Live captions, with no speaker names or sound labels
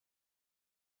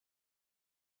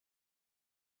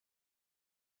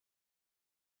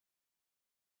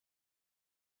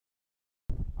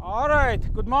All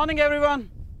right, good morning everyone.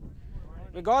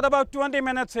 We got about 20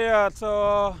 minutes here,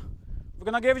 so we're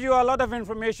gonna give you a lot of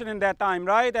information in that time,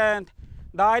 right? And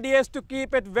the idea is to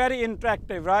keep it very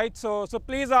interactive, right? So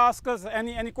please ask us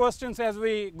any questions as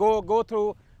we go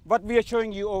through what we are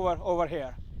showing you over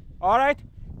here. All right,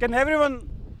 can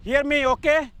everyone hear me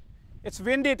okay? It's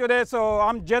windy today, so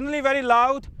I'm generally very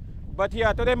loud, but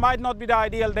yeah, today might not be the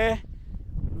ideal day.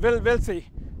 We'll see.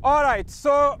 All right,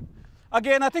 so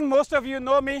again, I think most of you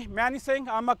know me, Maninder Singh.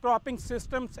 I'm a cropping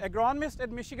systems agronomist at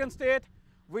Michigan State.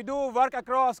 We do work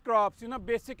across crops,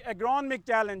 basic agronomic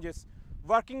challenges,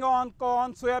 working on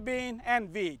corn, soybean,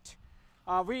 and wheat.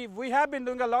 We have been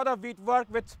doing a lot of wheat work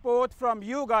with support from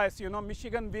you guys,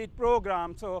 Michigan Wheat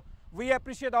Program. So we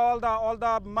appreciate all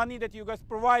the money that you guys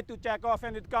provide to check off,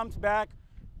 and it comes back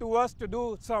to us to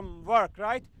do some work,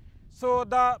 right? So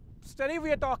the study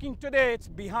we are talking today, it's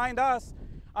behind us.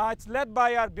 It's led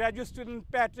by our graduate student,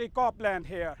 Patrick Copeland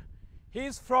here.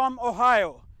 He's from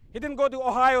Ohio. He didn't go to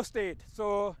Ohio State,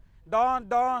 so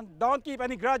don't keep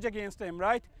any grudge against him,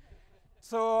 right?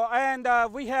 So, and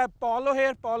we have Paulo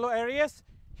here, Paulo Arias.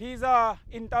 He's an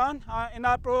intern in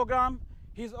our program.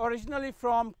 He's originally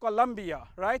from Colombia,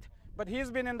 right? But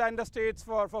he's been in the States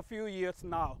for a few years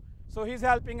now. So he's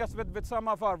helping us with some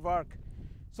of our work.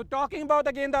 So talking about,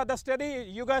 again, the study,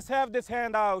 you guys have this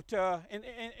handout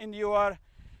in your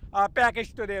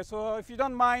package today. So if you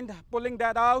don't mind pulling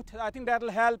that out, I think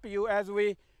that'll help you as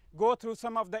we go through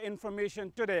some of the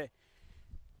information today.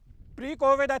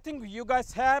 Pre-COVID, I think you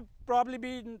guys have probably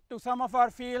been to some of our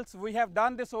fields. We have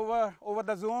done this over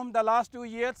the Zoom the last 2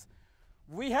 years.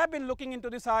 We have been looking into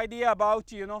this idea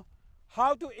about,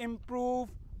 how to improve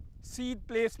seed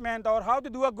placement or how to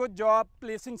do a good job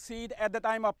placing seed at the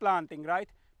time of planting, right?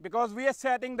 Because we are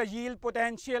setting the yield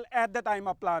potential at the time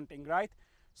of planting, right?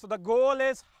 So the goal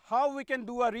is how we can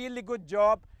do a really good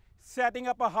job setting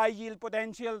up a high yield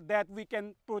potential that we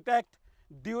can protect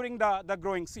during the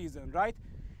growing season, right?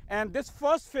 And this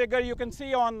first figure you can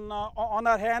see on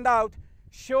our handout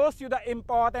shows you the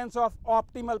importance of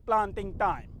optimal planting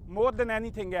time more than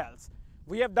anything else.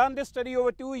 We have done this study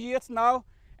over 2 years now,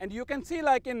 and you can see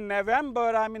like in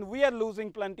November, we are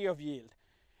losing plenty of yield.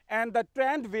 And the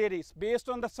trend varies based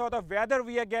on the sort of weather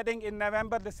we are getting in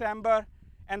November, December,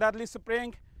 and early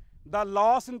spring. The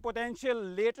loss in potential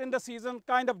later in the season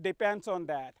kind of depends on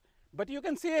that. But you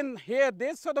can see in here,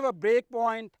 there's sort of a break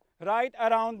point right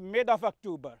around mid of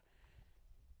October,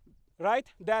 right?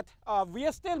 That we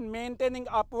are still maintaining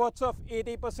upwards of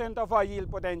 80% of our yield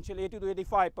potential, 80 to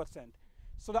 85%.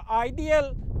 So the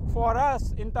ideal for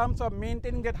us in terms of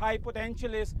maintaining that high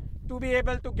potential is to be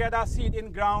able to get our seed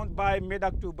in ground by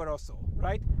mid-October or so,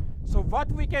 right? So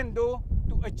what we can do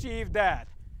to achieve that?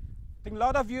 I think a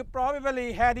lot of you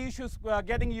probably had issues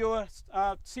getting your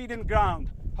seed in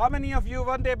ground. How many of you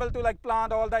weren't able to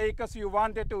plant all the acres you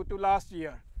wanted to last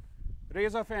year?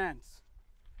 Raise of hands.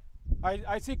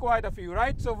 I see quite a few,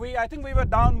 right? So I think we were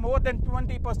down more than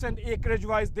 20%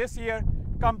 acreage-wise this year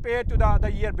compared to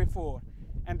the year before.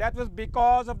 And that was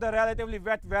because of the relatively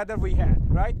wet weather we had,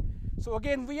 right? So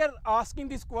again, we are asking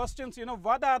these questions,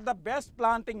 what are the best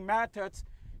planting methods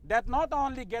that not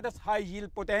only get us high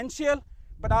yield potential,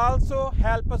 but also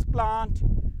help us plant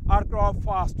our crop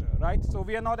faster, right? So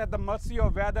we are not at the mercy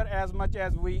of weather as much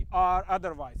as we are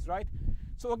otherwise, right?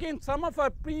 So again, some of our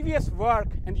previous work,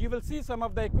 and you will see some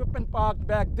of the equipment parked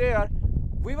back there,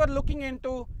 we were looking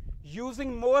into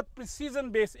using more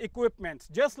precision-based equipment,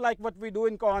 just like what we do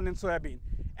in corn and soybean,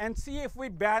 and see if we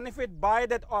benefit by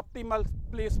that optimal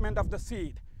placement of the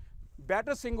seed.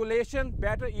 Better singulation,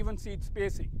 better even seed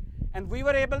spacing. And we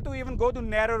were able to even go to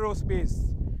narrow row space.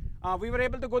 We were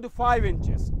able to go to 5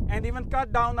 inches and even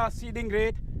cut down our seeding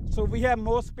rate, so we have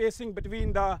more spacing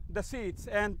between the seeds.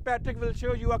 And Patrick will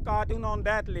show you a cartoon on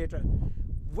that later.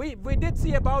 We did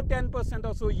see about 10%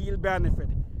 or so yield benefit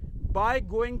by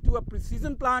going to a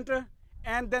precision planter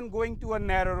and then going to a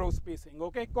narrow row spacing,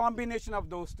 okay? Combination of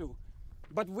those two.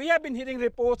 But we have been hearing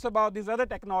reports about these other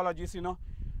technologies,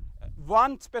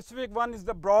 One specific one is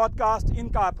the broadcast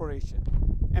incorporation.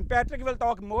 And Patrick will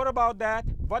talk more about that.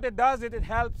 What it does is it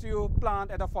helps you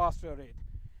plant at a faster rate.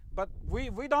 But we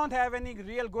don't have any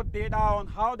real good data on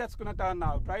how that's going to turn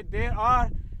out, right? There are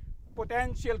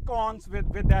potential cons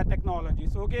with that technology.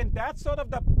 So again, that's sort of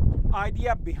the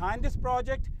idea behind this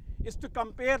project, is to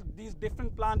compare these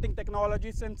different planting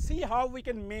technologies and see how we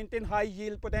can maintain high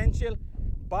yield potential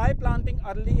by planting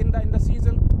early in the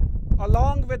season,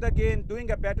 along with, again,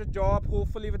 doing a better job,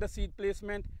 hopefully, with the seed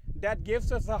placement that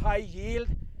gives us a high yield,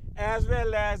 as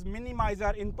well as minimize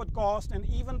our input cost and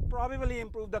even probably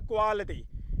improve the quality.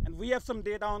 And we have some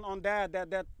data on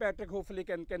that Patrick hopefully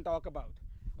can talk about.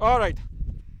 All right.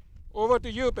 over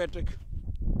to you, Patrick.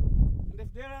 And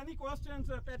if there are any questions,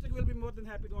 Patrick will be more than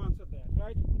happy to answer that,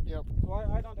 right? Yep. So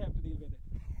I don't have to deal with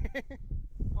it.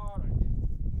 All right.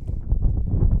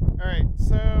 All right,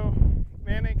 so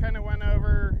Manny kind of went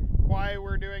over why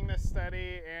we're doing this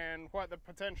study and what the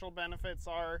potential benefits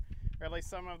are, or at least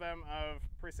some of them, of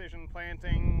precision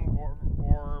planting or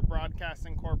broadcast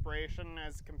incorporation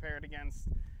as compared against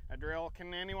a drill.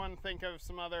 Can anyone think of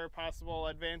some other possible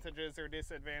advantages or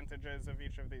disadvantages of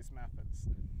each of these methods?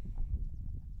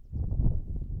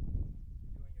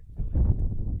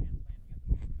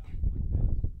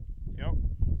 Yep.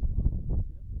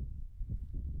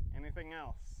 Anything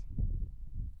else?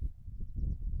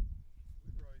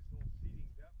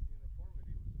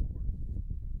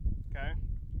 Okay.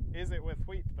 Is it with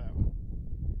wheat though?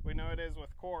 We know it is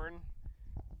with corn,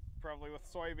 probably with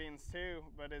soybeans too,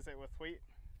 but is it with wheat?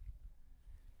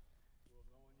 We'll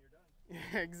know when you're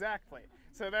done. Exactly.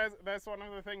 So that's one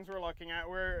of the things we're looking at,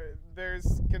 where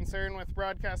there's concern with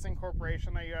broadcast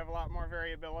incorporation that you have a lot more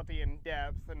variability in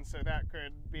depth, and so that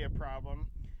could be a problem.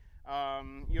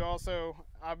 You also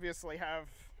obviously have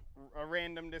a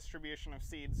random distribution of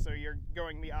seeds, so you're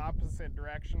going the opposite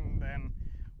direction than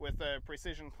with a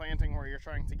precision planting where you're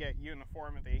trying to get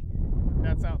uniformity.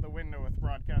 That's out the window with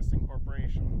broadcast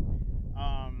incorporation.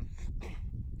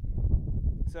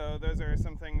 So those are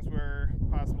some things we're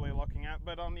possibly looking at.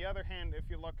 But on the other hand, if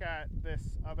you look at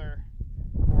this other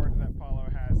board that Paulo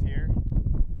has here,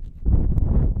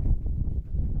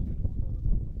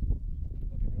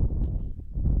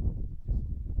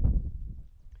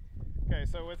 okay,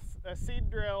 so with a seed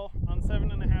drill on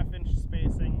 7.5 inch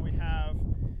spacing, we have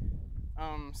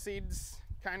seeds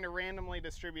kind of randomly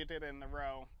distributed in the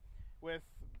row. With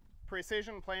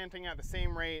precision planting at the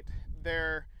same rate,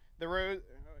 the rows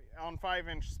on 5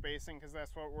 inch spacing, because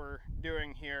that's what we're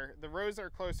doing here, the rows are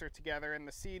closer together and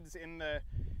the seeds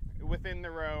within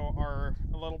the row are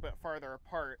a little bit farther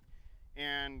apart,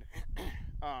 and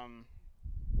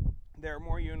they're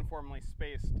more uniformly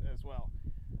spaced as well.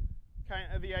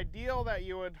 Kind of the ideal that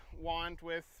you would want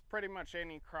with pretty much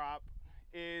any crop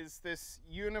is this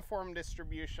uniform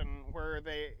distribution where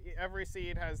every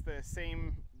seed has the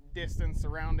same distance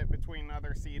around it between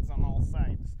other seeds on all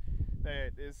sides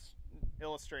that is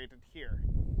illustrated here.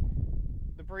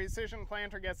 The precision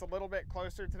planter gets a little bit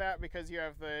closer to that because you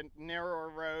have the narrower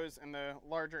rows and the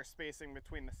larger spacing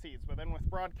between the seeds. But then with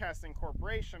broadcast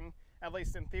incorporation, at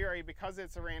least in theory, because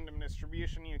it's a random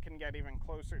distribution, you can get even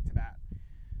closer to that.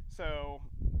 So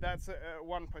that's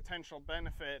one potential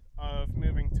benefit of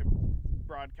moving to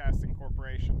broadcast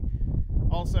incorporation.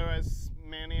 Also, as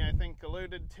Manny I think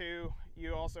alluded to,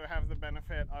 you also have the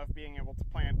benefit of being able to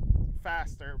plant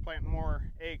faster, plant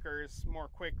more acres more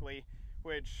quickly,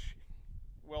 which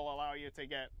will allow you to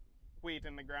get wheat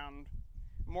in the ground,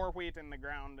 more wheat in the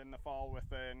ground in the fall with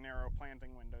the narrow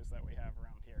planting windows that we have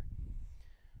around here.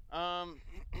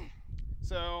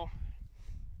 So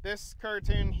this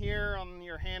cartoon here on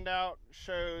your handout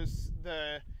shows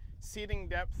the seeding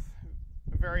depth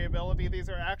variability. These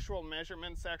are actual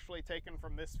measurements actually taken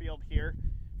from this field here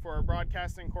for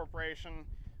broadcast incorporation,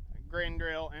 grain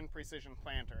drill, and precision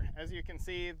planter. As you can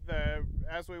see,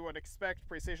 as we would expect,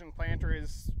 precision planter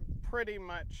is pretty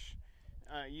much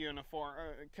uniform,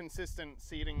 consistent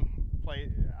seeding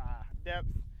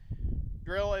depth.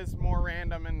 Drill is more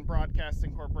random, and broadcast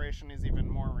incorporation is even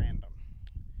more random.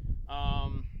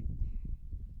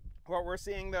 What we're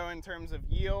seeing though in terms of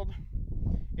yield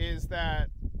is that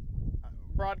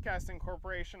broadcast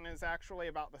incorporation is actually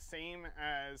about the same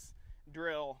as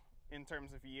drill in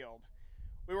terms of yield.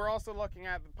 We were also looking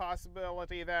at the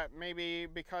possibility that maybe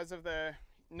because of the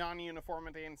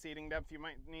non-uniformity in seeding depth, you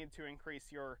might need to increase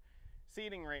your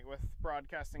seeding rate with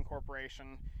broadcast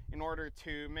incorporation in order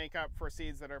to make up for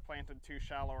seeds that are planted too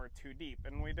shallow or too deep.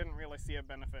 And we didn't really see a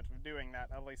benefit of doing that,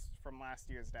 at least from last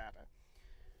year's data.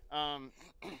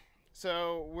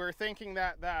 So we're thinking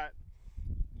that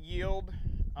yield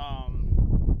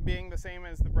being the same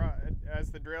as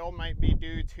the drill might be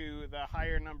due to the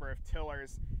higher number of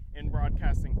tillers in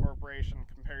broadcast incorporation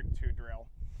compared to drill.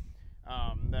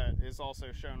 That is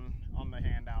also shown on the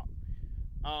handout.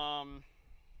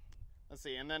 Let's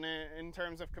see, and then in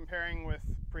terms of comparing with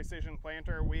precision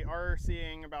planter, we are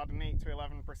seeing about an 8 to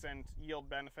 11% yield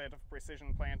benefit of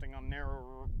precision planting on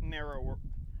narrow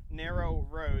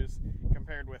rows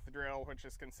compared with drill, which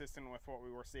is consistent with what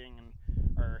we were seeing in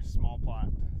our small plot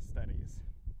studies.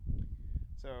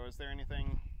 So is there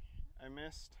anything I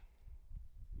missed?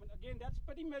 But again, that's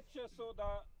pretty much so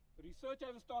the research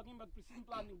I was talking about precision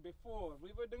planting before,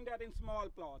 we were doing that in small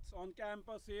plots on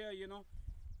campus here,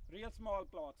 real small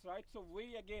plots, right? So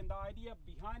we, again, the idea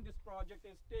behind this project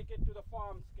is take it to the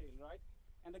farm scale, right?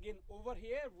 And again, over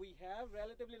here, we have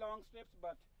relatively long strips,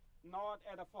 but not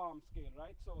at a farm scale,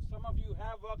 right? So some of you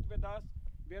have worked with us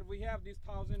where we have these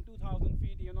 1,000, 2,000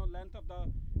 feet, length of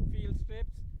the field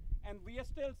strips, and we are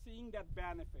still seeing that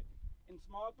benefit. In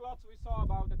small plots, we saw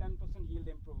about a 10% yield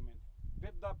improvement.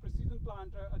 With the precision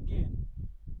planter, again,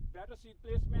 better seed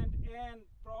placement and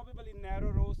probably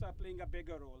narrow rows are playing a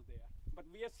bigger role there. But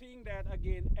we are seeing that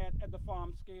again at the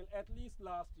farm scale, at least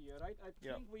last year, right? I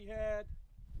think we had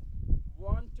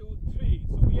 1, 2, 3.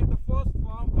 So we had the first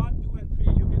farm, 1, 2, and 3,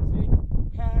 you can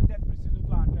see, had that precision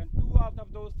planter. And 2 out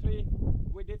of those 3,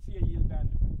 we did see a yield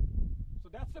benefit. So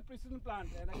that's the precision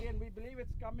planter. And again, we believe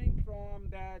it's coming from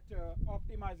that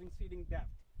optimizing seeding depth.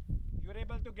 You're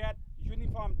able to get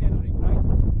uniform tillering, right?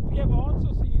 We have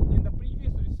also seen in the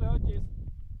previous researches,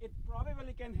 it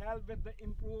probably can help with the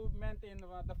improvement in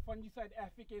the fungicide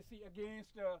efficacy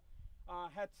against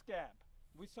head scab.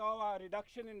 We saw a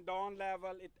reduction in dawn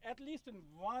level, at least in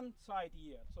one site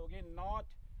here. So again, not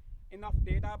enough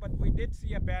data, but we did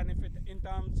see a benefit in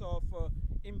terms of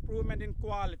improvement in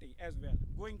quality as well,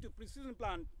 going to precision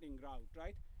planting route,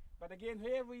 right? But again,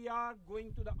 here we are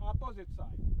going to the opposite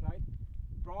side, right?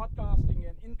 Broadcasting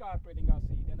and incorporating our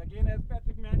seed. And again, as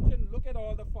Patrick mentioned, look at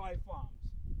all the 5 farms.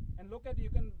 And look at the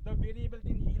variability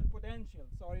in yield potential,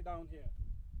 down here.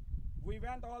 We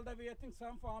went all the way, I think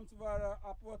some farms were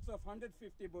upwards of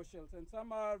 150 bushels, and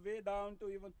some are way down to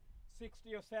even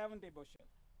 60 or 70 bushels.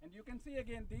 And you can see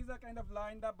again, these are kind of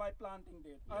lined up by planting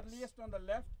date, earliest on the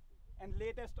left and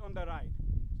latest on the right.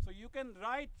 So you can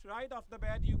right off the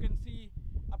bat, you can see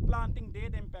a planting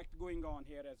date impact going on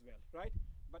here as well, right?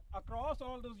 But across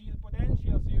all those yield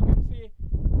potentials, you can see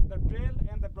the drill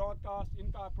and the broadcast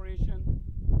incorporation,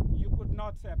 you could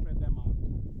not separate them out.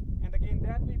 And again,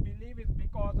 that we believe is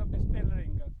because of this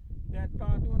tillering, that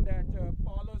cartoon that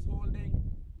Paulo is holding,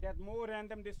 that more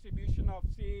random distribution of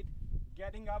seed,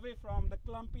 getting away from the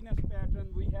clumpiness pattern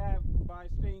we have by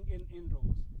staying in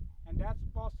rows. And that's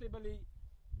possibly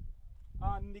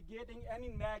negating any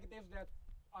negatives that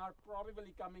are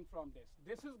probably coming from this.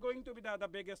 This is going to be the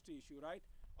biggest issue, right?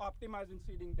 Optimizing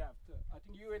seeding depth. I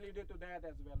think you alluded to that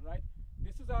as well, right?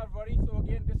 This is our worry. So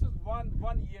again, this is one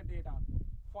year data.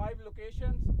 5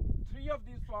 locations, 3 of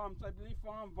these farms, I believe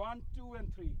farm 1, 2,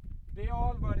 and 3, they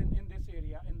all were in this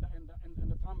area, in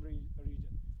the thumb region.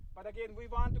 But again, we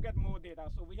want to get more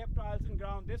data. So we have trials in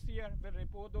ground this year. We'll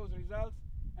report those results.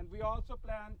 And we also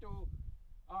plan to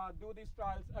do these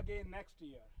trials again next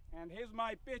year. And here's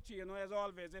my pitch, as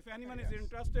always. If anyone is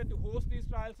interested to host these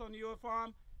trials on your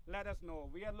farm, let us know.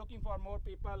 We are looking for more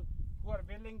people who are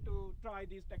willing to try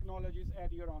these technologies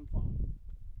at your own farm.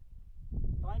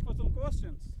 Time for some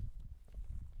questions.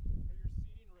 Are your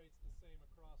seeding rates the same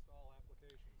across all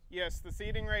applications? Yes, the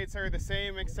seeding rates are the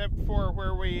same except for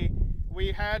where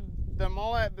we had them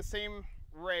all at the same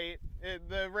rate.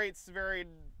 The rates varied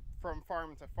from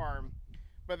farm to farm.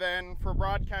 But then for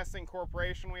Broadcasting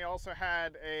Corporation, we also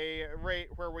had a rate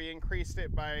where we increased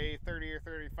it by 30 or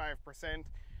 35%.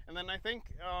 And then I think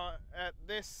at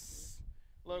this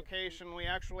location, we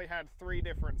actually had 3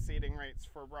 different seeding rates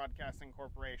for Broadcasting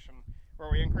Corporation, where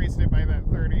we increased it by that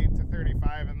 30 to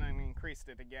 35 and then increased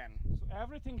it again. So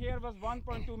everything here was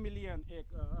 1.2 million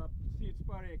seeds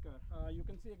per acre. You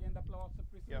can see again the plots of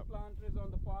precision planters on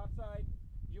the far side.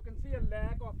 You can see a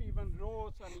lack of even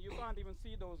rows, and you can't even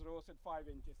see those rows at 5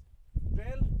 inches.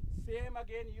 Drill, same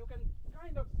again, you can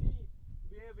kind of see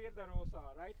where the rows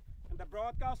are, right? And the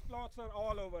broadcast plots are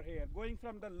all over here, going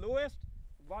from the lowest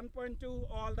 1.2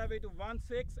 all the way to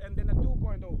 1.6 and then a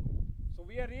 2.0. So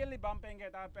we are really bumping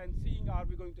it up and seeing are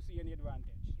we going to see any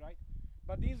advantage, right?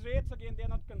 But these rates, again, they're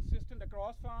not consistent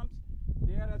across farms.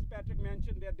 They are, as Patrick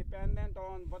mentioned, they're dependent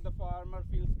on what the farmer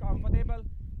feels comfortable,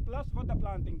 plus what the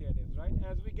planting date is, right?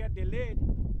 As we get delayed,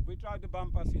 we try to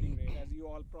bump our seeding rate, as you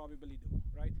all probably do,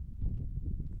 right?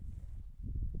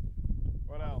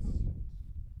 What else? Have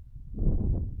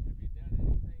you done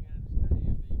anything on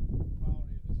study of the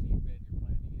quality of the seed bed you're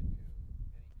planting into?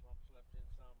 Any clumps left in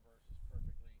some versus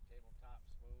perfectly tabletop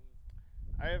smooth?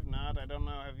 I have not. I don't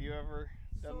know. Have you ever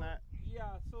done that?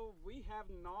 Yeah, so we have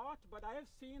not, but I have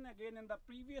seen again in the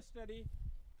previous study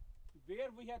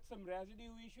where we had some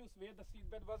residue issues where the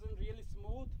seedbed wasn't really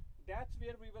smooth. That's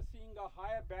where we were seeing a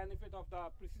higher benefit of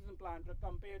the precision planter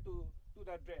compared to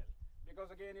the drill, because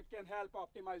again it can help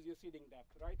optimize your seeding depth,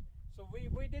 right? So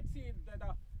we did see that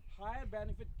a higher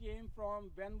benefit came from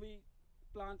when we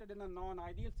planted in a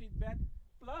non-ideal seedbed,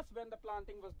 plus when the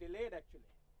planting was delayed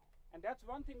actually. And that's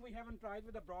one thing we haven't tried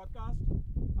with the broadcast.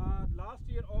 Last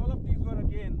year all of these were,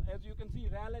 again, as you can see,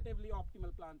 relatively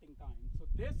optimal planting time. So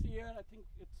this year, I think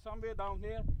it's somewhere down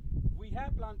here, we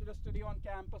have planted a study on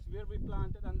campus where we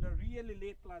planted under really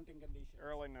late planting conditions.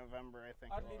 Early November, I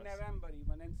think Early it was. November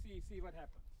even, and see what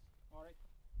happens. All right,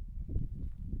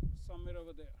 somewhere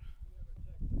over there. You ever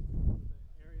check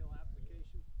the aerial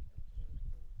application?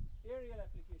 Aerial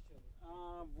application.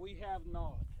 We have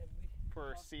not. Have we?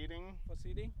 For seeding, For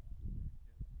seeding?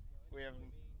 we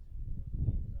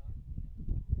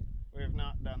have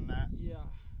not done that. Yeah.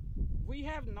 We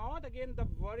have not. Again, the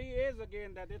worry is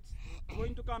again that it's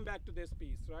going to come back to this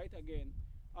piece, right? Again,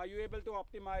 are you able to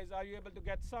optimize? Are you able to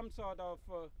get some sort of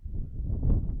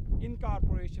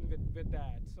incorporation with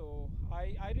that? So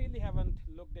I really haven't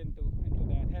looked into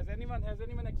that. Has anyone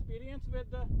experienced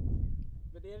with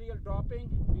aerial dropping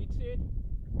wheat seed?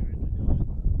 There's guys that do it.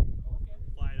 Okay.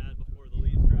 Fly it on before the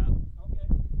leaves drop. Okay.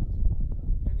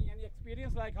 Any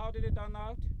experience? Like how did it turn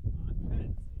out?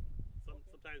 Depends.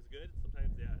 Sometimes good,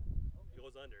 sometimes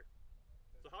goes under.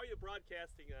 So how are you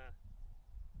broadcasting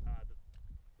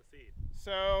the seed?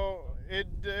 So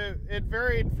it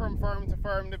varied from farm to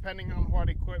farm depending on what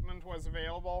equipment was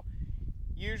available.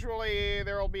 Usually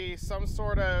there will be some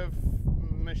sort of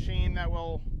machine that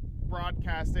will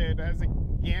broadcast it as a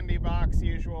Gandy box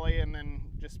usually, and then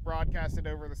just broadcast it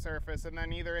over the surface, and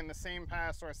then either in the same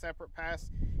pass or a separate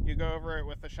pass you go over it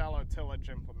with the shallow tillage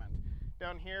implement.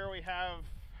 Down here we have,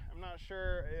 I'm not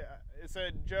sure, it's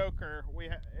a joker.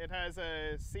 It has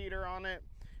a seeder on it,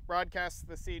 broadcasts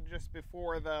the seed just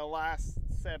before the last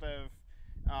set of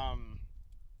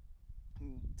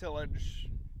tillage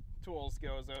tools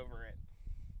goes over it.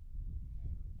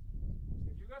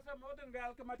 You guys are more than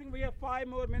welcome. I think we have 5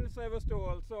 more minutes, I was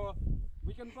told, so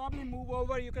we can probably move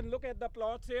over. You can look at the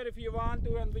plots here if you want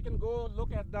to, and we can go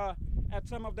look at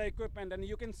some of the equipment, and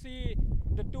you can see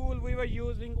the tool we were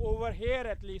using over here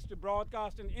at least to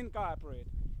broadcast and incorporate.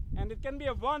 And it can be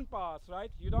a one pass,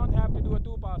 right? You don't have to do a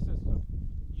 2-pass system.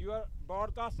 You are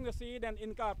broadcasting the seed and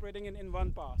incorporating it in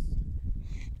one pass.